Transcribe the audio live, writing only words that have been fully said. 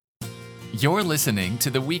You're listening to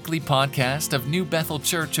the weekly podcast of New Bethel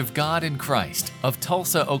Church of God in Christ of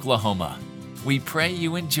Tulsa, Oklahoma. We pray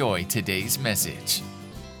you enjoy today's message.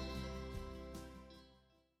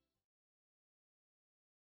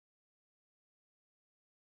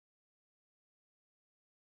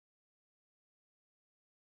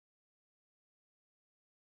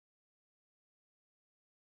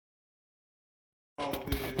 All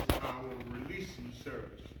this our releasing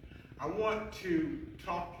service. I want to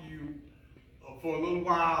talk to you for a little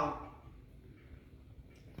while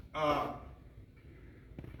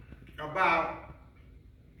about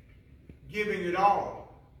giving it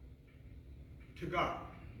all to God.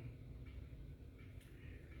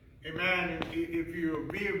 Amen. If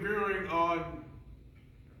you're viewing on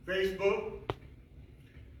Facebook,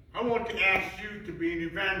 I want to ask you to be an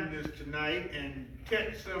evangelist tonight and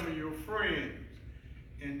text some of your friends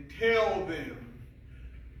and tell them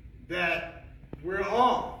that we're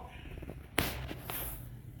on.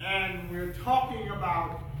 And we're talking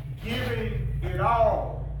about giving it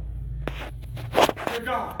all to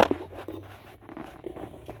God.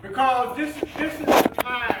 Because this is the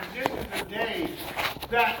time, this is the day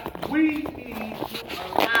that we need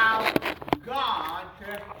to allow God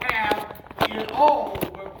to have it all,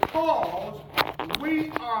 because we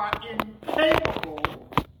are incapable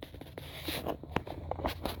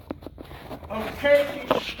of taking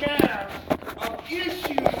care of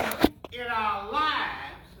issues in our lives.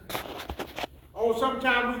 Oh,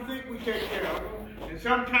 sometimes we think we take care of them, and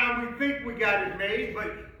sometimes we think we got it made,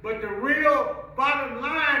 but the real bottom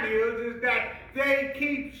line is that they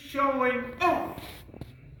keep showing up.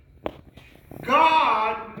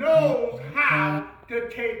 God knows how to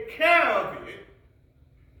take care of it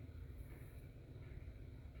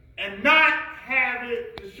and not have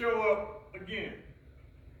it to show up again.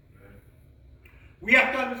 We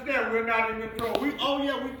have to understand we're not in control. We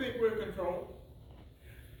think we're in control.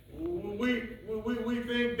 We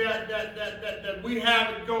think that we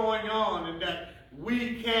have it going on and that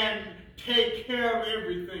we can take care of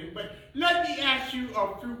everything. But let me ask you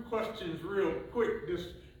a few questions real quick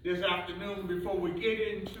this afternoon before we get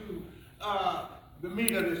into the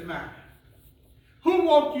meat of this matter. Who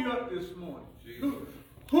woke you up this morning?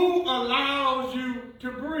 Who allows you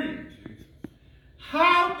to breathe? Jesus.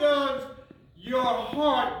 How does your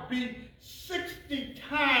heart beat 60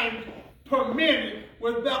 times per minute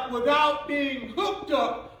without being hooked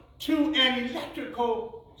up to an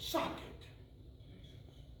electrical socket?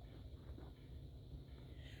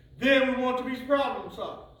 Then we want to be problem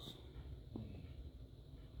solvers.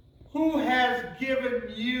 Who has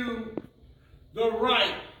given you the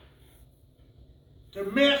right to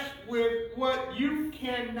mess with what you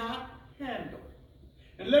cannot handle?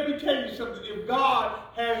 And let me tell you something. If God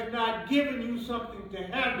has not given you something to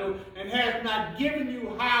handle and has not given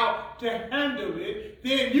you how to handle it,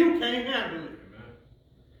 then you can't handle it.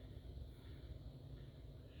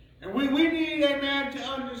 And we need a man to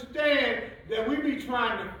understand that we be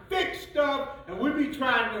trying to fix stuff and we be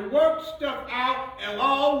trying to work stuff out, and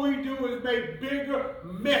all we do is make bigger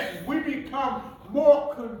messes. We become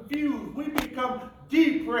more confused. We become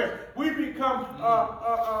depressed. We become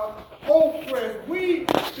oppressed. We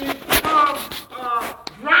become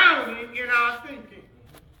drowning in our thinking.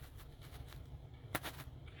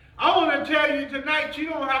 I want to tell you tonight, you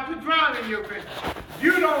don't have to drown in your thinking.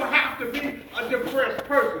 You don't have to be a depressed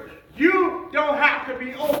person. You don't have to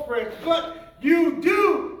be oppressed, but you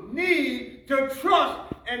do need to trust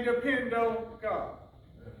and depend on God.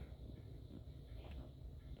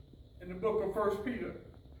 In the book of 1 Peter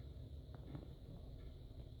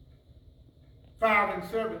 5 and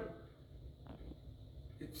 7,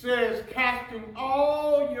 it says, casting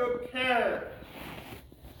all your care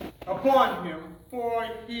upon him, for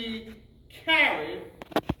he carried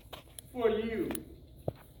for you.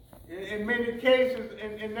 In many cases,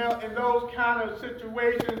 in those kind of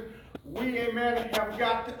situations, we, amen, have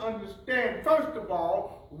got to understand, first of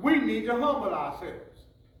all, we need to humble ourselves.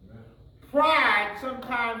 Amen. Pride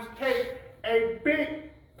sometimes takes a big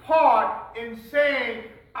part in saying,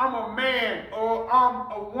 I'm a man or I'm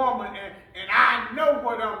a woman and I know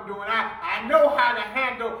what I'm doing. I know how to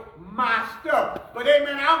handle my stuff. But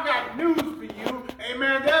amen, I've got news for you.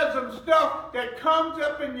 Amen, there's some stuff that comes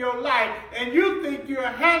up in your life and you think you're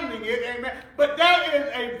handling it. Amen. But there is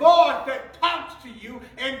a voice that talks to you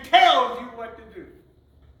and tells you what to do.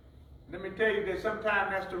 Let me tell you that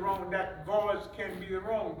sometimes that voice can be the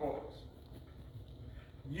wrong voice.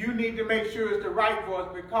 You need to make sure it's the right voice,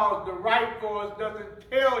 because the right voice doesn't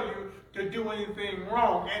tell you to do anything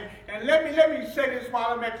wrong. And let me say this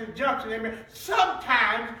while I'm at the junction. Amen.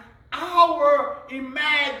 Sometimes our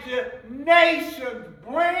imaginations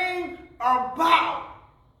bring about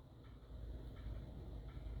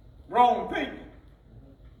wrong thinking,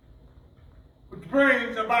 which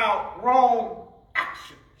brings about wrong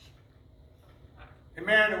actions.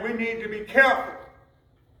 Amen. And we need to be careful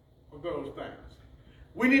of those things.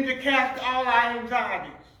 We need to cast all our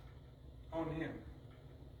anxieties on him.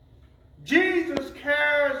 Jesus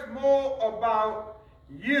cares more about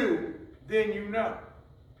you than you know.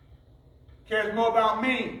 Cares more about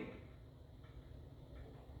me.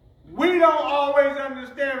 We don't always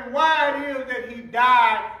understand why it is that he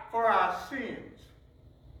died for our sins.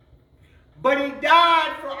 But he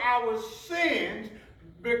died for our sins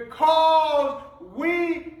because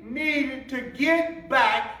we needed to get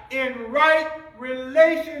back in right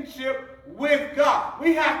relationship with God.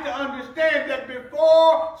 We have to understand that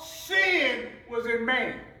before sin was in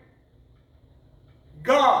man,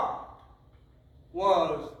 God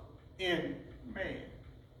was in man.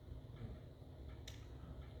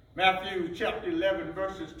 Matthew chapter 11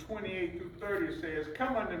 verses 28 through 30 says,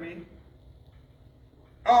 "Come unto me,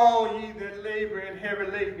 all ye that labor and heavy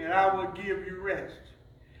laden, and I will give you rest.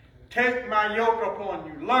 Take my yoke upon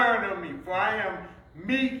you, learn of me, for I am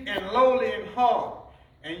meek and lowly in heart,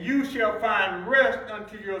 and you shall find rest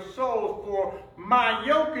unto your souls, for my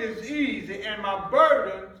yoke is easy and my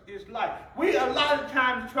burden is light." We a lot of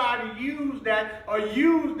times try to use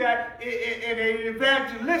that in an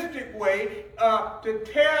evangelistic way to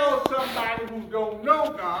tell somebody who don't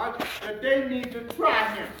know God that they need to try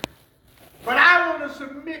him. But I want to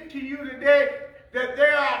submit to you today that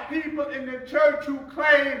there are people in the church who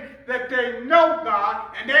claim that they know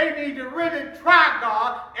God, and they need to really try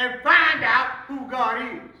God and find out who God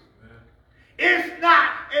is. Amen. It's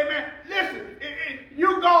not, amen, listen,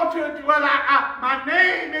 you go to, my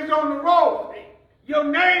name is on the roll. Your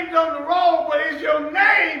name's on the roll, but is your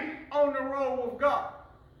name on the roll of God?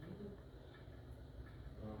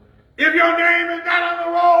 If your name is not on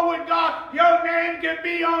the roll with God, your name can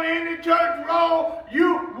be on any church roll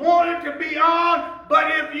you want it to be on.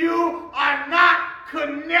 But if you are not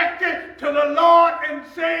connected to the Lord and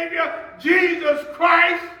Savior, Jesus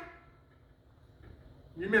Christ,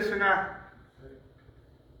 you're missing out.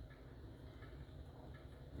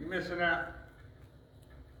 You're missing out.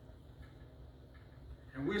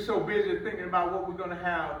 And we're so busy thinking about what we're going to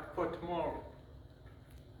have for tomorrow.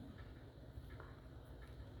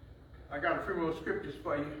 I got a few more scriptures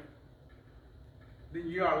for you. Then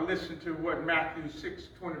you ought to listen to what Matthew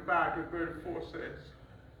 6:25 to 34 says.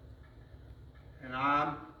 And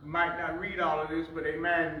I might not read all of this, but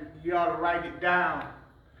amen, you ought to write it down.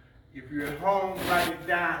 If you're at home, write it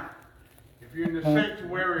down. If you're in the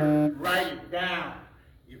sanctuary, write it down.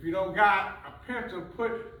 If you don't got a pencil,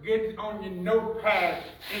 get it on your notepad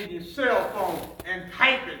in your cell phone and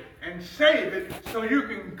type it and save it so you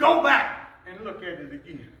can go back and look at it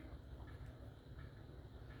again.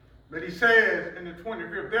 But he says in the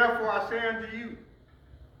 25th, "Therefore I say unto you,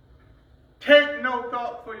 take no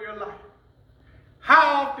thought for your life."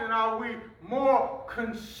 How often are we more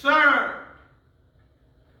concerned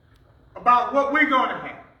about what we're going to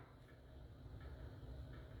have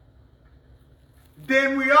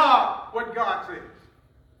than we are what God says?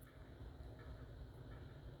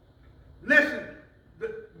 Listen,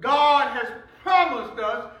 God has promised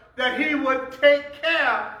us that he would take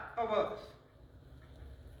care of us.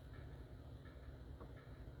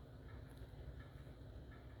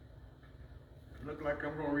 Look like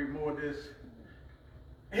I'm going to read more of this.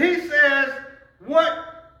 He says,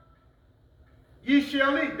 "What ye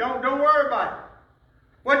shall eat." Don't worry about it.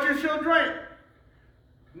 What you shall drink.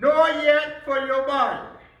 Nor yet for your body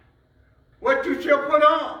what you shall put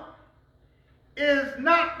on. Is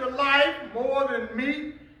not the life more than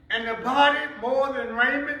meat, and the body more than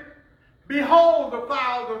raiment? Behold the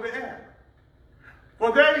fowls of the air.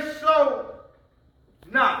 For they sow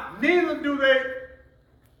not, neither do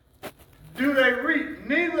they reap,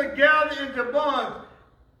 neither gather into barns.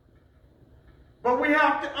 But we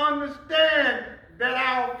have to understand that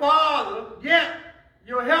our Father, yet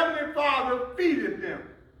your heavenly Father, feedeth them.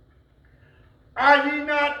 Are ye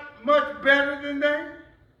not much better than they?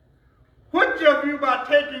 Which of you by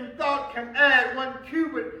taking thought can add 1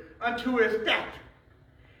 cubit unto his stature?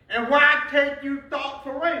 And why take you thought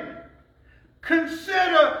for raiment?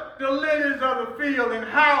 Consider the lilies of the field and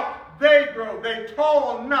how they grow. They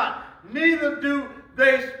toil not, neither do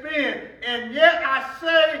they spin. And yet I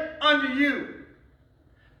say unto you,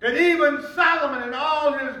 that even Solomon in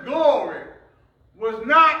all his glory was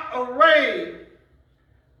not arrayed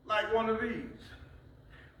like one of these.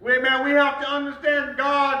 We have to understand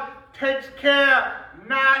God takes care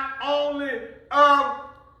not only of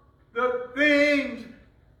the things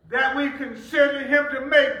that we consider him to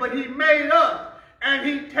make, but he made us, and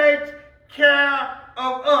he takes care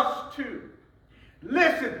of us too.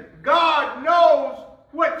 Listen, God knows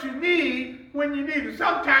what you need when you need it.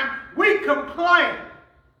 Sometimes we complain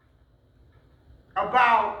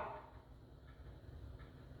about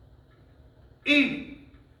eating.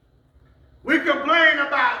 We complain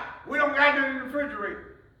about we don't got nothing in the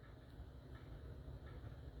refrigerator.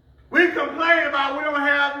 We complain about we don't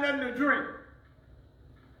have nothing to drink.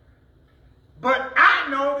 But I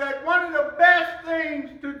know that one of the best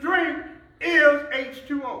things to drink is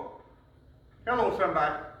H2O. Hello,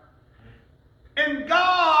 somebody. And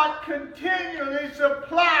God continually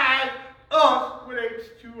supplies us with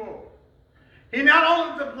H2O. He not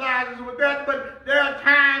only supplies us with that, but there are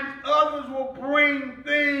times others will bring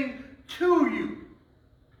things to you.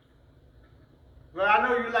 Well, I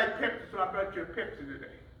know you like Pepsi, so I brought you a Pepsi today.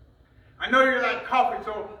 I know you like coffee,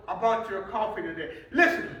 so I brought you a coffee today.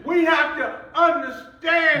 Listen, we have to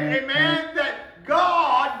understand, amen, that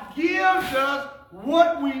God gives us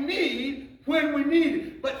what we need when we need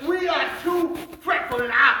it. But we are too fretful,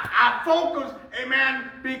 and our focus,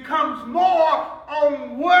 amen, becomes more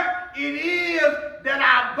on what it is that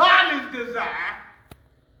our bodies desire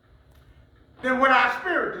than what our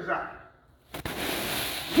spirit desires.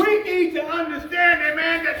 We need to understand,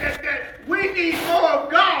 amen, that we need more of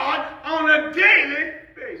God on a daily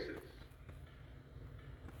basis.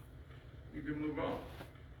 You can move on.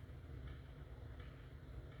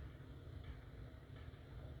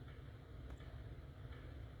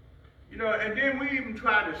 You know, and then we even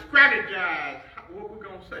try to strategize what we're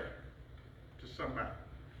going to say to somebody.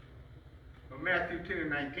 But Matthew 10 and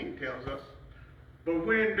 19 tells us, but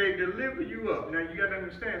when they deliver you up, now you got to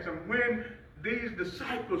understand something, when these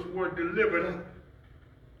disciples were delivered up,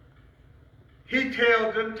 he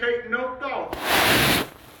tells them, take no thought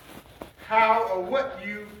how or what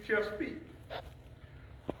you shall speak.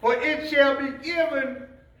 For it shall be given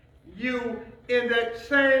you in that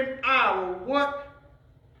same hour what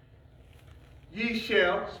ye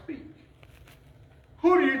shall speak.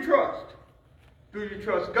 Who do you trust? Do you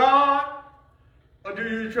trust God, or do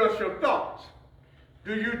you trust your thoughts?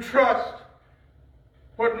 Do you trust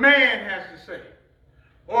what man has to say?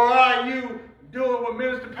 Or are you doing what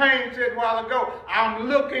Minister Payne said a while ago? I'm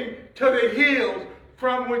looking to the hills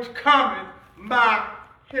from which cometh my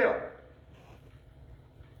help.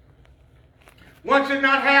 One should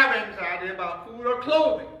not have anxiety about food or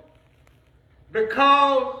clothing,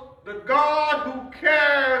 because the God who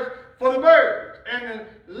cares for the birds and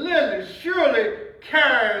the lilies surely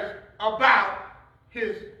cares about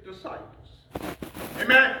his disciples.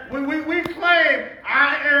 Amen. When we claim,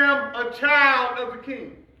 I am a child of the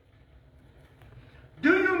King,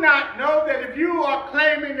 do you not know that if you are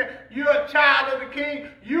claiming that you're a child of the King,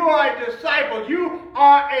 you are a disciple, you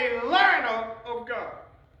are a learner of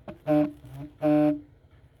God?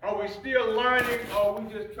 Are we still learning, or are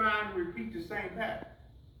we just trying to repeat the same pattern?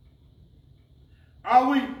 Are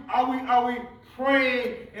we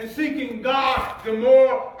praying and seeking God the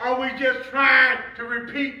more? Are we just trying to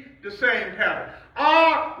repeat the same pattern?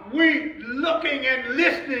 Are we looking and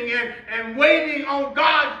listening and waiting on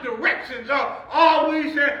God's directions? Or are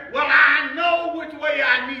we saying, well, I know which way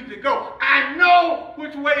I need to go. I know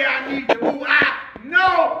which way I need to move. I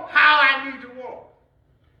know how I need to walk.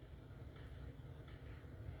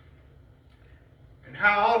 And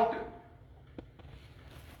how often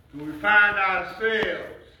do we find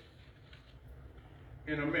ourselves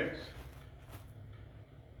in a mess?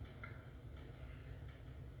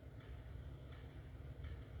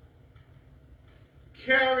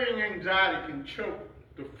 Carrying anxiety can choke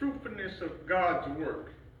the fruitfulness of God's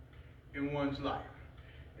work in one's life.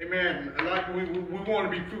 Amen. Like we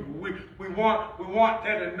want to be fruitful. We want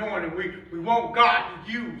that anointing. We want God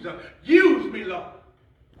to use us. Use me, Lord.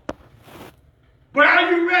 But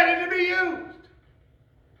are you ready to be used?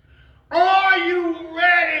 Are you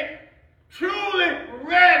ready, truly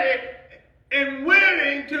ready, and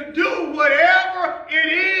willing to do whatever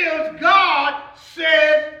it is God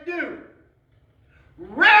says do?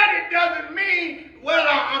 Ready doesn't mean, well,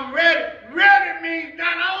 I'm ready. Ready means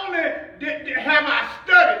not only have I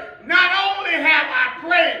studied, not only have I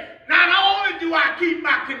prayed, not only do I keep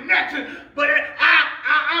my connection, but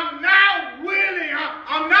I'm now willing.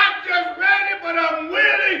 I'm not just ready, but I'm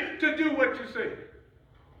willing to do what you say.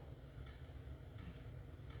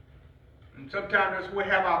 And sometimes that's where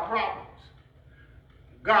we have our problems.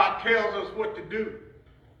 God tells us what to do.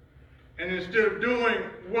 And instead of doing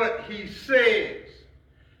what he says,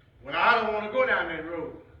 well, I don't want to go down that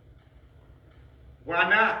road. Why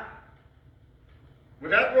not?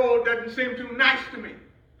 Well, that road doesn't seem too nice to me.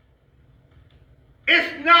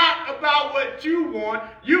 It's not about what you want.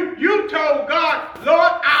 You told God,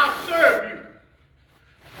 Lord, I'll serve you.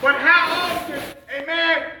 But how often,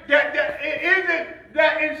 amen, that is it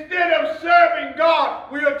that instead of serving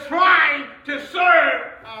God, we are trying to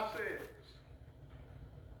serve ourselves?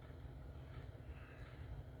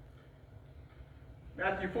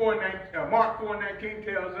 Mark 4:19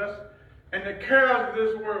 tells us, and the cares of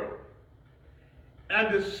this world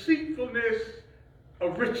and the deceitfulness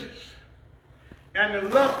of riches and the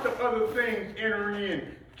lust of other things entering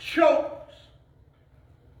in chokes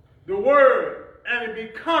the word, and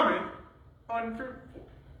it becometh unfruitful.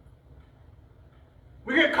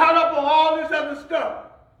 We get caught up on all this other stuff,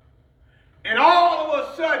 and all of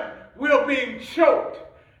a sudden we're being choked,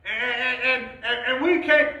 and we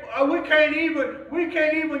can't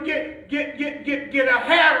even get a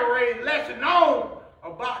hair raise, let alone a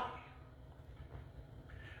body.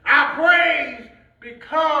 Our praise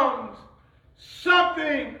becomes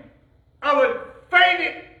something of a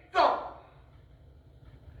fainted thought.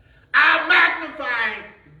 I'm magnifying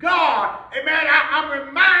God. Amen. I'm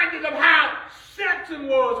reminded of how Samson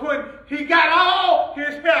was when he got all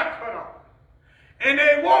his hair cut off. And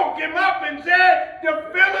they woke him up and said, the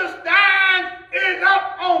Philistine is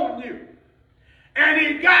up on you. And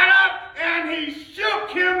he got up and he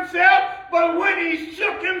shook himself, but when he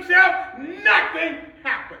shook himself, nothing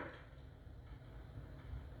happened.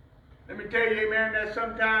 Let me tell you, amen, that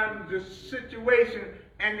sometimes the situation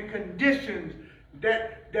and the conditions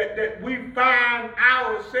that we find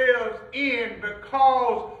ourselves in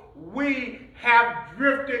because we have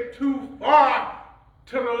drifted too far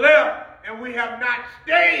to the left and we have not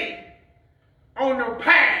stayed on the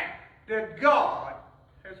path that God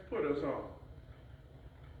has put us on.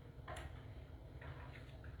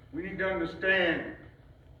 We need to understand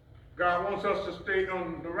God wants us to stay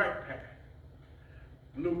on the right path.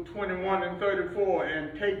 Luke 21:34,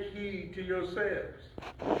 and take heed to yourselves,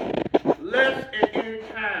 lest at any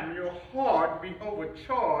time your heart be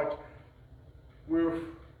overcharged with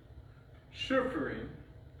suffering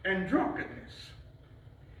and drunkenness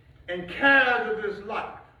and cares of this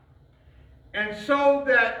life, and so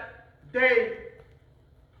that day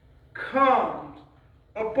comes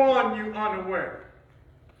upon you unaware.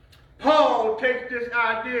 Paul takes this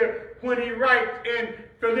idea when he writes in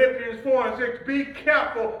Philippians 4:6, be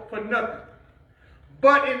careful for nothing,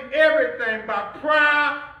 but in everything by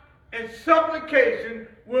prayer and supplication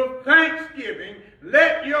with thanksgiving,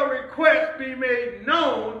 let your requests be made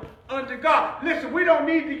known unto God. Listen, we don't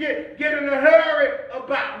need to get in a hurry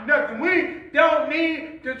about nothing. We don't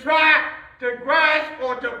need to try to grasp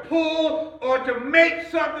or to pull or to make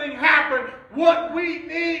something happen. What we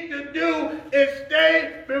need to do is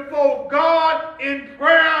stay before God in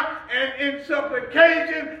prayer and in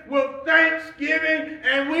supplication with thanksgiving,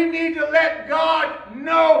 and we need to let God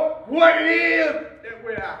know what it is that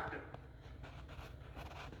we're after.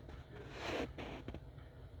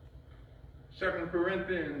 2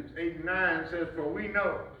 Corinthians 8:9 says, for we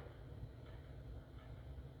know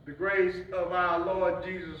the grace of our Lord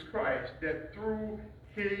Jesus Christ, that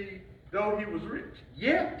though he was rich,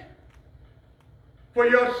 yet for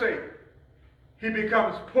your sake he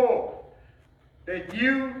becomes poor, that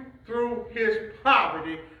you through his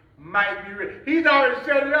poverty might be rich. He's already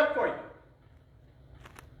set it up for you.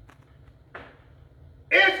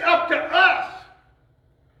 It's up to us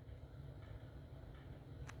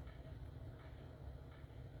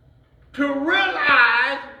to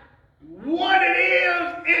realize what it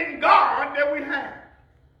is in God that we have.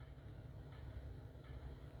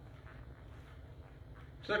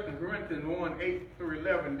 2 Corinthians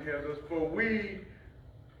 1:8-11 tells us, for we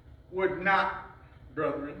would not,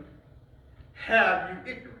 brethren, have you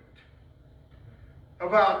ignorant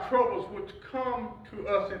of our troubles which come to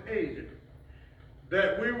us in Asia,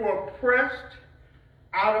 that we were pressed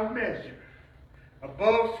out of measure,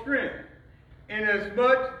 above strength,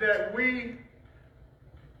 inasmuch that we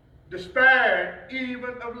despaired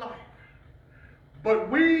even of life. But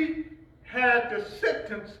we had the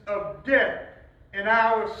sentence of death in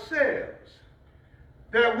ourselves,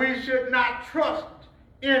 that we should not trust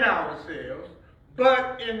in ourselves,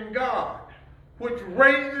 but in God, which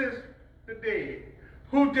raises the dead,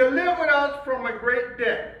 who delivered us from a great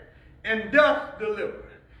death, and doth deliver,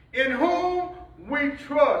 in whom we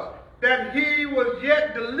trust that he was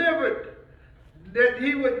yet delivered, that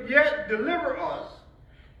he would yet deliver us.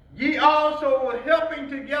 Ye also were helping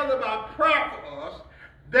together by prayer for us,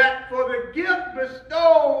 that for the gift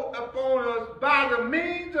bestowed upon us by the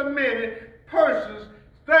means of many persons,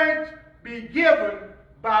 thanks be given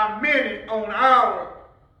by many on our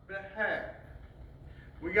behalf.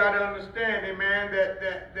 We got to understand, amen,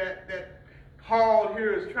 that Paul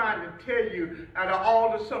here is trying to tell you, out of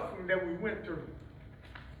all the suffering that we went through,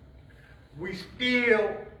 we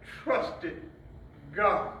still trusted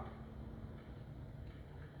God.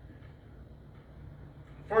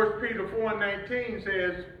 1 Peter 4:19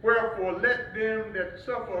 says, "Wherefore let them that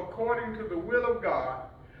suffer according to the will of God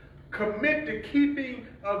commit the keeping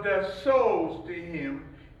of their souls to him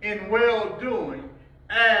in well-doing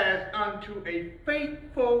as unto a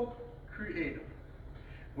faithful Creator."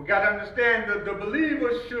 We got to understand that the believer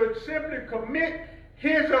should simply commit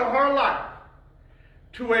his or her life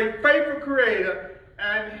to a faithful Creator,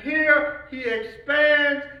 and here he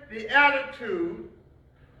expands the attitude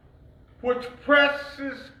which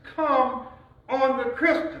presses come on the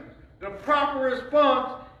Christians. The proper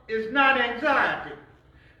response is not anxiety.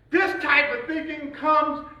 This type of thinking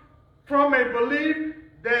comes from a belief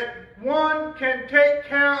that one can take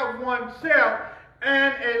care of oneself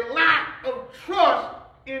and a lack of trust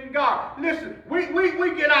in God. Listen, we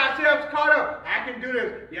get ourselves caught up. I can do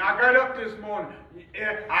this. Yeah, I got up this morning.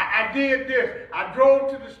 Yeah, I did this. I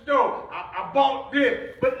drove to the store. I bought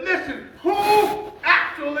this. But listen, who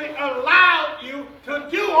actually allowed you to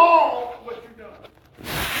do all what you've done?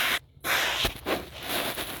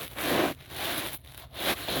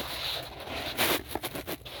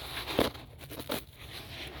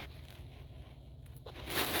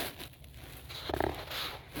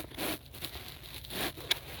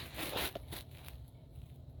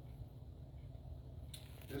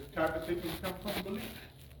 This type of thinking comes from belief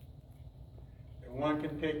that one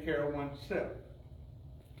can take care of oneself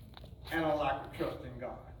and a lack of trust in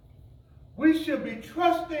God. We should be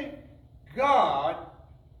trusting God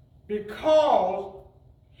because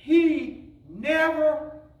He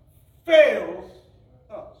never fails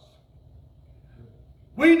us.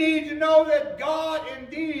 We need to know that God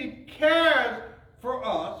indeed cares for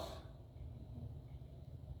us,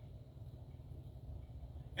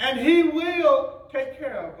 and He will take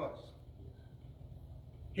care of us.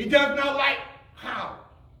 He does not like how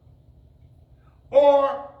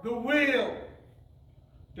or the will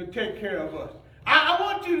to take care of us. I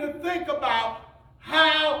want you to think about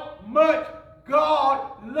how much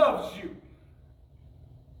God loves you.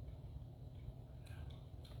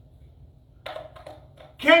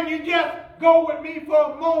 Can you just go with me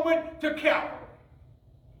for a moment to Calvary?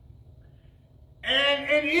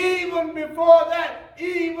 And even before that,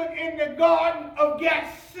 even in the Garden of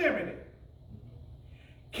Gethsemane,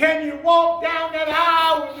 can you walk down that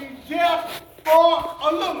aisle with me just for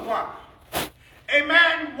a little while?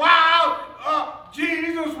 Amen. While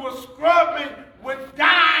Jesus was struggling with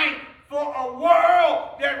dying for a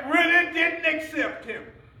world that really didn't accept him.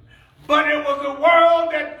 But it was a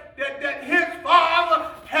world that his Father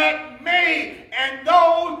had made, and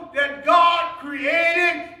those that God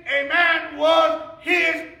created, amen, was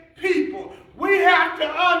his people. We have to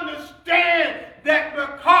understand that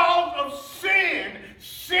because of sin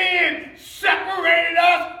separated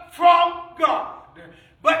us from God.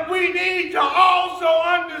 But we need to also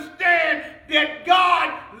understand that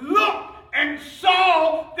God looked and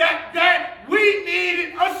saw that we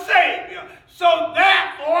needed a Savior. So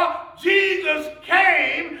therefore, Jesus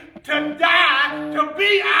came to die to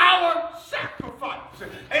be our sacrifice.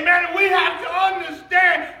 Amen. We have to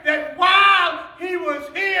understand that while he was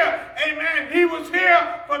here, amen, he was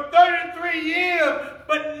here for 33 years.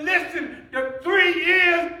 But listen, the 3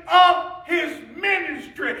 years of his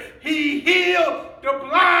ministry, he healed the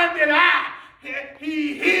blinded eye.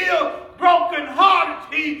 He healed broken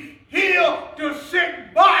hearts. He healed the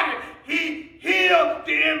sick body. He healed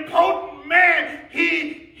the impotent man.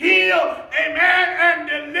 He healed, amen, and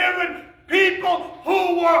delivered people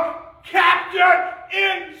who were captured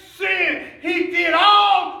in sin. He did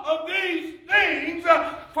all of these things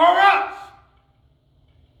for us.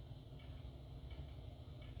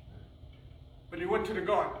 But he went to the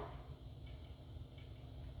garden.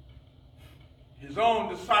 His own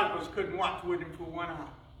disciples couldn't watch with him for 1 hour.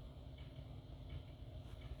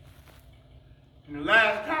 And the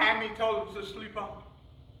last time he told them to sleep on.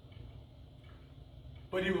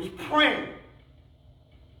 But he was praying.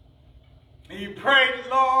 And he prayed,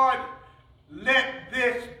 Lord, let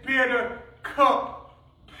this bitter cup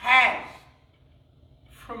pass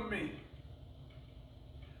from me.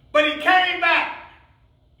 But he came back.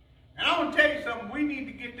 And I want to tell you something. We need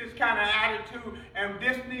to get this kind of attitude, and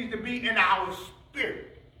this needs to be in our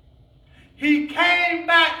spirit. He came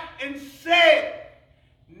back and said,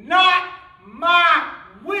 not my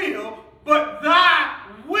will, but thy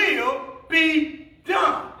will be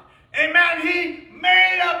done. Amen. He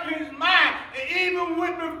made up his mind. And even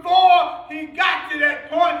when before he got to that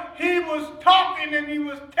point, he was talking and he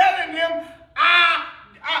was telling them, I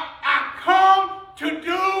come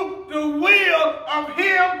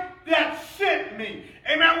that sent me.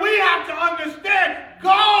 Amen. We have to understand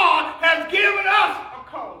God has given us a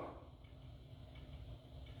calling.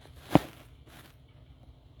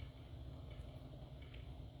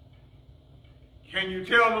 Can you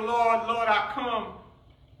tell the Lord, Lord, I come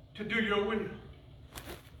to do your will?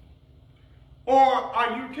 Or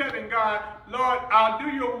are you telling God, Lord, I'll do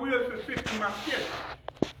your will to fit in my schedule?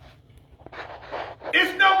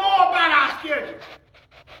 It's no more about our schedule.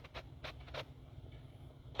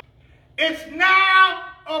 It's now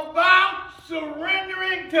about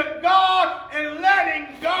surrendering to God and letting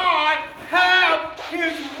God have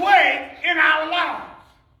his way in our lives.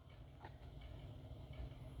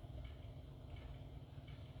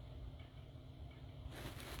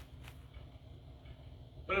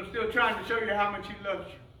 But I'm still trying to show you how much he loves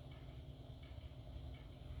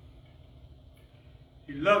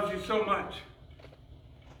you. He loves you so much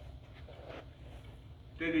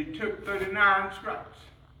that he took 39 stripes.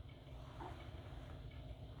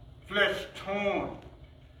 Flesh torn,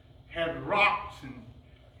 had rocks and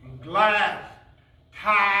glass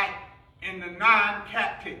tied in the 9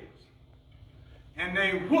 cattails. And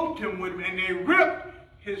they whooped him with them, and they ripped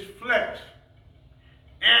his flesh.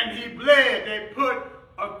 And he bled. They put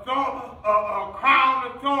a crown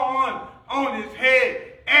of thorns on his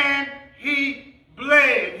head, and he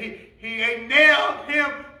bled. They nailed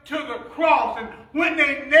him to the cross, and when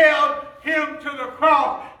they nailed him to the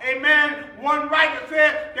cross, amen, one writer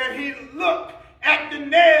said that he looked at the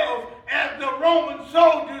nails as the Roman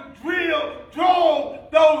soldiers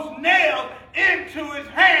drove those nails into his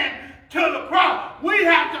hand to the cross. We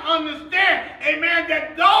have to understand, amen,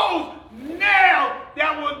 that those nails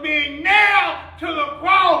that was being nailed to the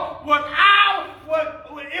cross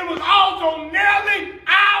it was also nailing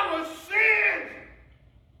our sins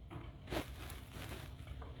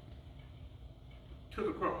to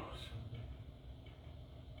the cross.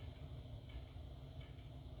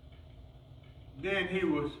 Then he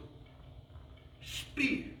was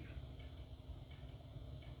speared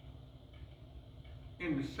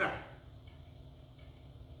in the side.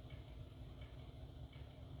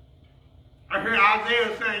 I heard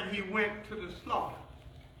Isaiah saying he went to the slaughter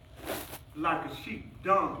like a sheep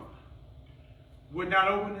dumb, would not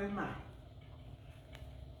open his mouth.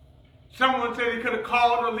 Someone said he could have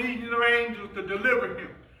called a legion of angels to deliver him,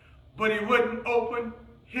 but he wouldn't open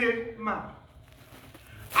his mouth.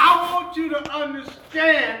 I want you to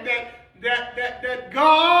understand that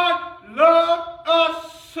God loved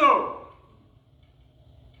us so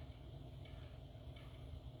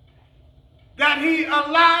that he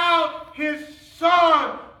allowed his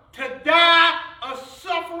son to die a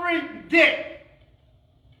suffering death,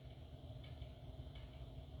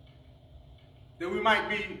 that we might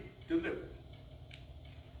be delivered,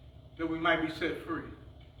 that we might be set free.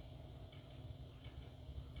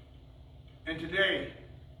 And today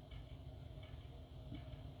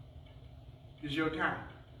is your time.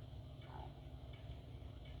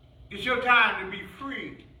 It's your time to be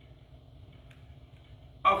free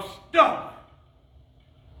of stuff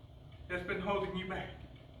that's been holding you back.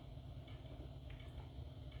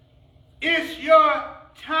 It's your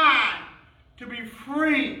time to be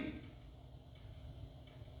free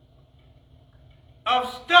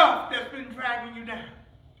of stuff that's been dragging you down.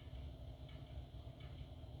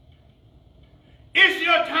 It's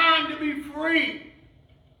your time to be free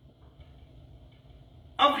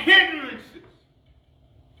of hindrances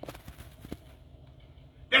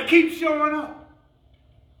that keep showing up.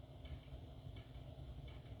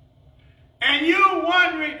 And you're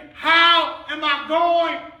wondering, how am I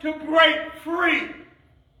going to break free?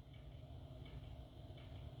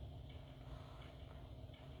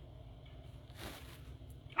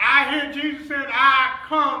 I hear Jesus said, I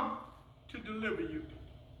come to deliver you.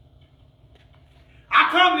 I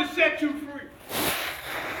come to set you free.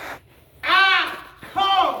 I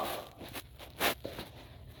come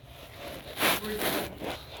to bring you back.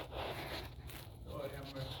 Lord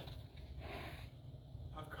have mercy.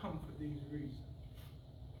 I come for these reasons.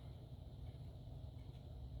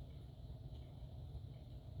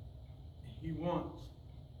 He wants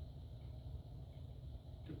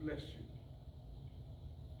to bless you.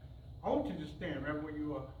 I want you to stand right where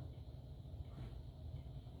you are.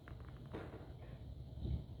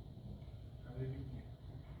 Hallelujah.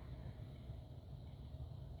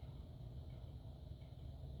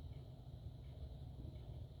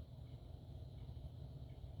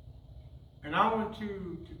 And I want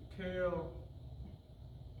you to tell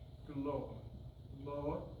the Lord,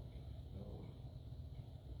 Lord,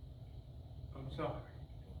 I'm sorry.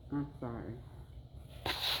 I'm sorry.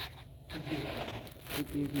 Forgive me.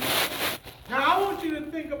 Forgive me. Now I want you to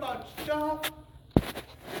think about stuff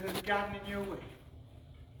that has gotten in your way.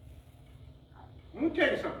 Let me tell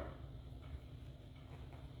you something.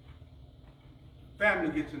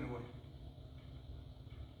 Family gets in the way.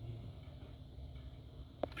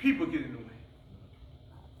 People get in the way.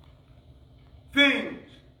 Things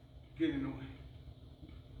get in the way.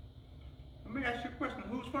 Let me ask you a question.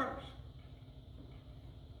 Who's first?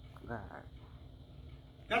 God.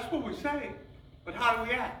 That's what we say, but how do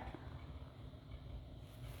we act?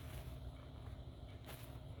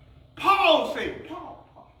 Paul said,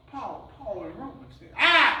 Paul in Romans said,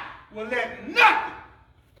 I will let nothing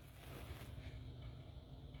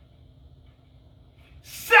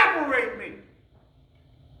separate me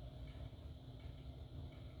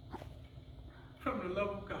from the love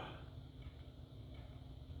of God.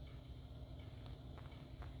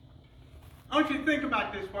 I want you to think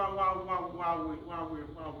about this while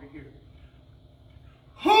we're here.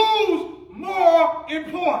 Who's more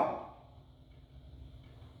important?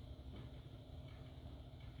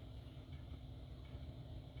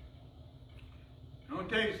 I'm going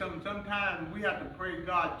to tell you something. Sometimes we have to pray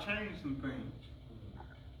God change some things.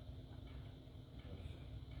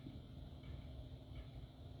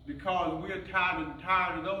 Because we're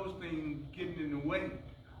tired of those things getting in the way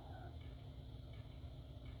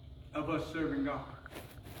of us serving God.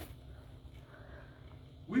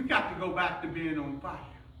 We've got to go back to being on fire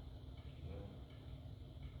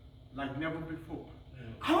like never before.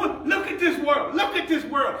 Look at this world. Look at this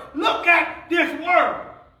world. Look at this world.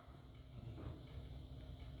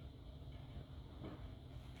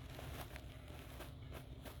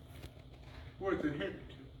 Where's it headed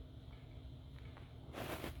to?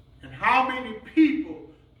 And how many people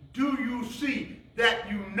do you see that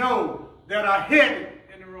you know that are headed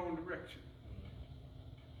in the wrong direction?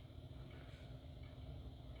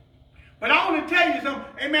 But I want to tell you something,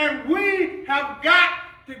 amen, we have got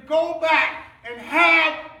to go back and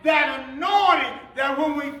have that anointing that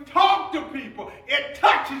when we talk to people, it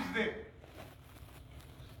touches them.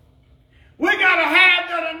 We got to have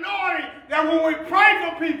that anointing that when we pray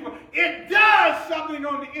for people, it does something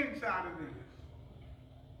on the inside of them.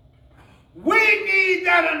 We need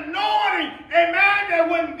that anointing, amen, that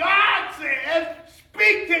when God says,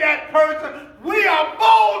 speak to that person, we are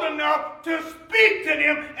bold enough to speak to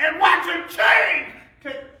them and watch a change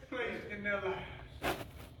take place in their lives.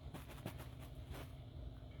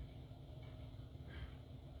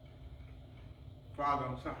 Father,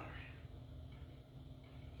 I'm sorry.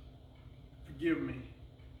 Forgive me.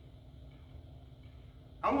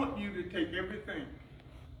 I want you to take everything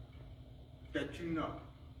that you know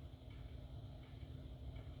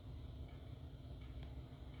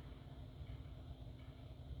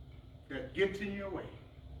that gets in your way.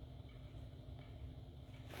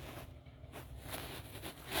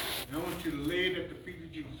 And I want you to lay it at the feet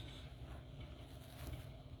of Jesus.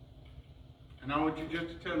 And I want you just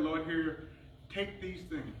to tell the Lord here, take these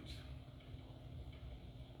things.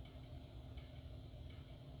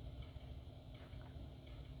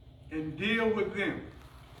 And deal with them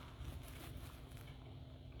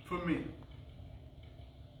for me.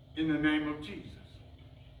 In the name of Jesus.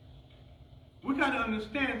 We got to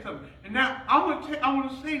understand something. And now I want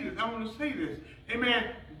to say this.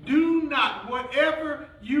 Amen. Do not, whatever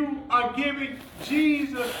you are giving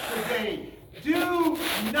Jesus today, do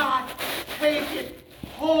not take it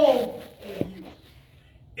home with you.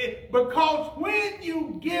 Because when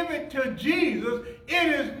you give it to Jesus, it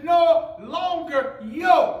is no longer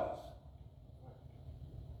yours.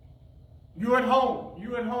 You're at home.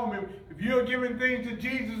 You're at home. If you're giving things to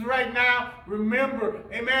Jesus right now, remember,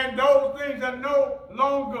 amen, those things are no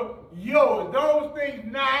longer yours. Those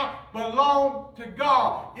things now belong to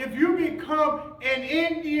God. If you become an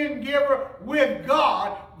Indian giver with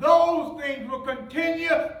God, those things will continue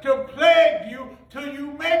to plague you till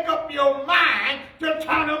you make up your mind to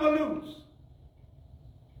turn them loose.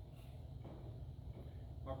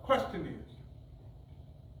 My question is,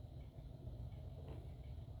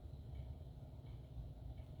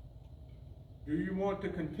 do you want to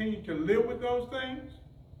continue to live with those things?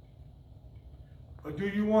 Or do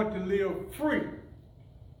you want to live free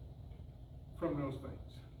from those things?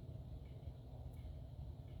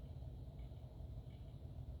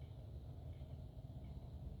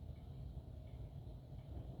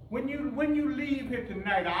 When you leave here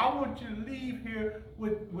tonight, I want you to leave here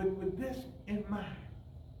with this in mind.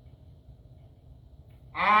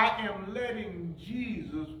 I am letting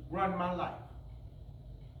Jesus run my life.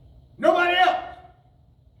 Nobody else.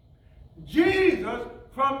 Jesus,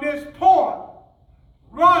 from this point,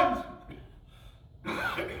 runs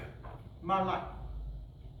my life.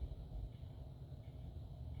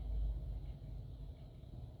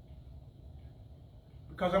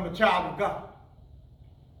 because I'm a child of God.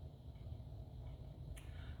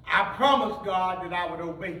 I promised God that I would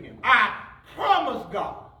obey him. I promised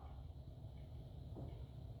God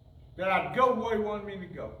that I'd go where he wanted me to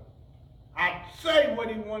go. I'd say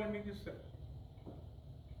what he wanted me to say.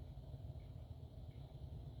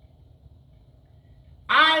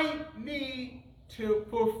 I need to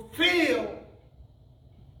fulfill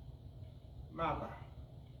my vow.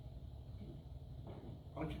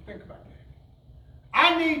 I want you to think about that.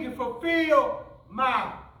 I need to fulfill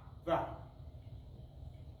my vow.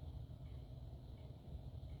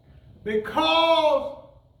 Because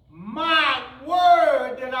my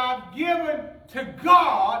word that I've given to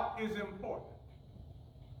God is important.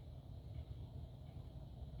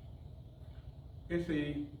 It's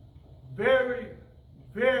a very,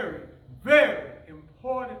 very, very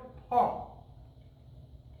important part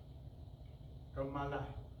of my life.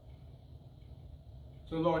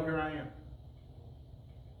 So Lord, here I am.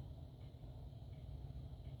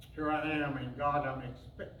 Here I am, and God, I'm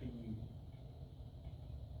expecting you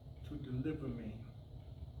to deliver me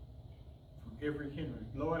from every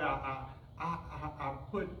hindrance. Lord, I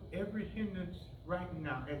put every hindrance right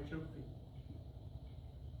now at your feet.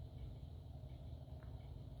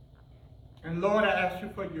 And Lord, I ask you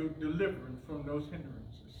for your deliverance from those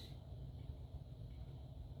hindrances.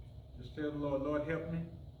 Just tell the Lord, Lord, help me.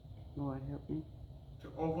 Lord, help me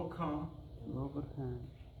to overcome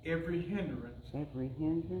every hindrance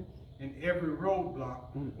and every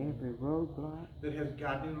roadblock that has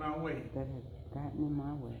gotten in my way.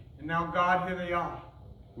 And now, God, here they are.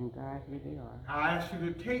 I ask you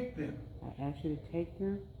to take them.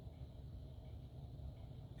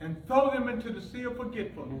 And throw them into the sea of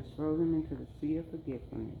forgetfulness.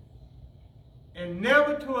 And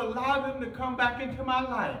never to allow them to come back into my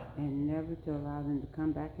life.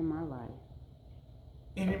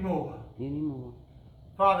 Anymore.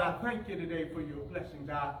 Father, I thank you today for your blessings.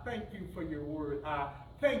 I thank you for your word. I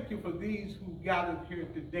thank you for these who gathered here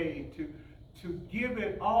today to give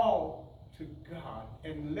it all to God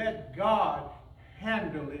and let God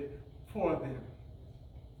handle it for them.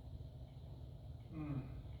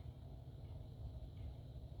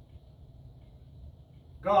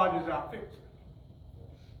 God is our fixer.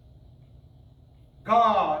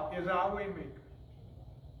 God is our way maker.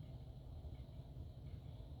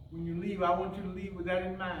 When you leave, I want you to leave with that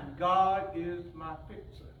in mind. God is my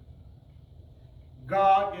fixer.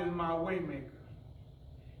 God is my way maker.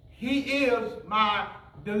 He is my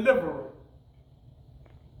deliverer.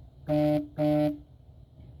 And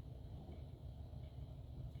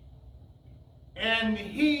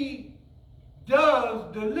he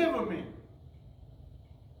does deliver me.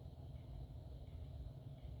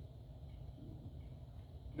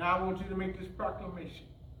 Now I want you to make this proclamation.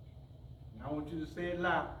 And I want you to say it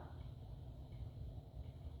loud.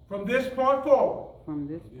 From this point forward,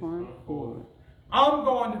 I'm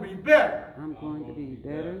going to be better.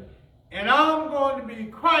 And I'm going to be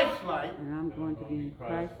Christ-like.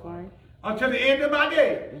 Until the end of my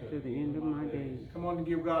days. Come on and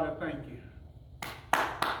give God a thank you.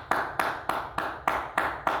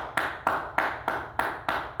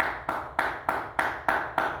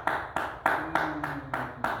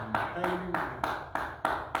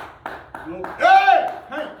 Hey!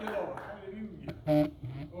 Thank you, Lord. Hallelujah.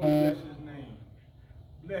 Oh, bless his name.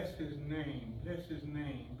 Bless his name. Bless his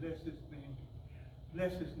name. Bless his name.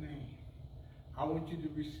 Bless his name. I want you to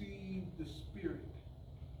receive the Spirit,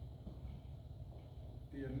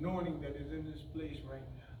 the anointing that is in this place right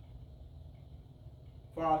now.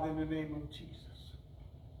 Father, in the name of Jesus,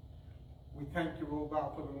 we thank you, oh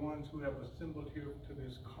God, for the ones who have assembled here to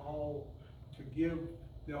this call to give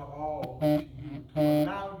their all to you, to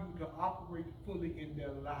allow you to operate fully in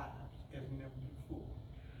their lives as never before.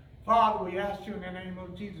 Father, we ask you in the name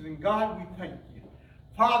of Jesus, and God, we thank you.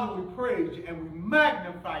 Father, we praise you and we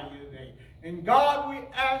magnify you today. And God, we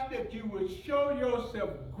ask that you would show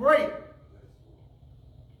yourself great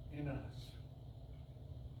in us.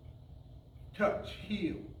 Touch,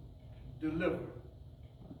 heal, deliver,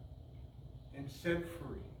 and set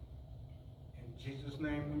free. In Jesus'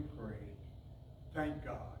 name we pray. Thank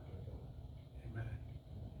God. Amen.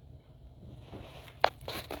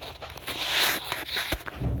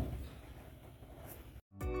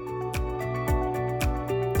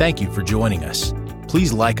 Thank you for joining us.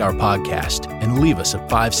 Please like our podcast and leave us a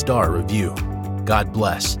 5-star review. God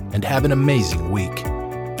bless and have an amazing week.